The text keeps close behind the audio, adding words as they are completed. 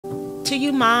to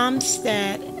you moms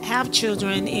that have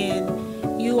children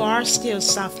and you are still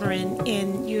suffering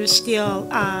and you're still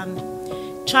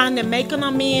trying to make an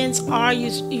amends, or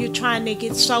you're trying to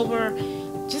get sober,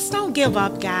 just don't give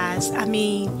up, guys. I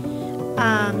mean,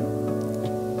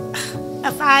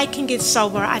 if I can get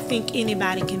sober, I think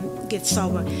anybody can get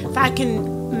sober. If I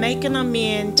can make an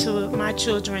amend to my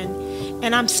children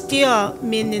and I'm still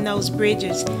mending those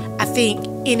bridges, I think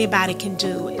anybody can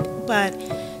do it. But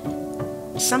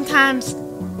sometimes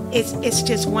it's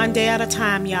just one day at a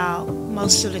time, y'all.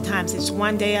 Most of the times it's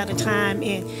one day at a time,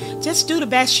 and just do the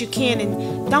best you can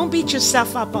and don't beat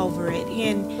yourself up over it.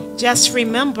 And just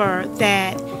remember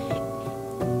that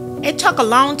it took a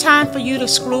long time for you to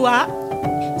screw up,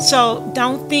 so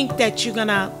don't think that you're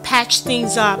gonna patch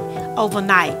things up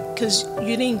overnight, because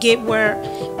you didn't get where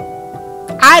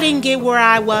I didn't get where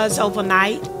I was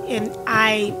overnight, and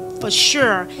I for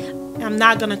sure I'm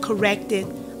not gonna correct it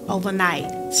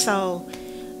overnight. So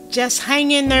just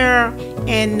hang in there,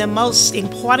 and the most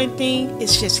important thing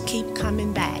is just keep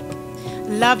coming back.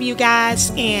 Love you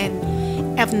guys,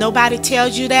 and if nobody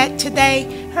tells you that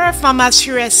today, heard from us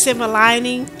here at Silver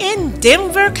Lining in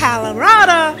Denver,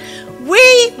 Colorado.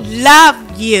 We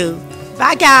love you.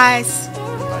 Bye, guys.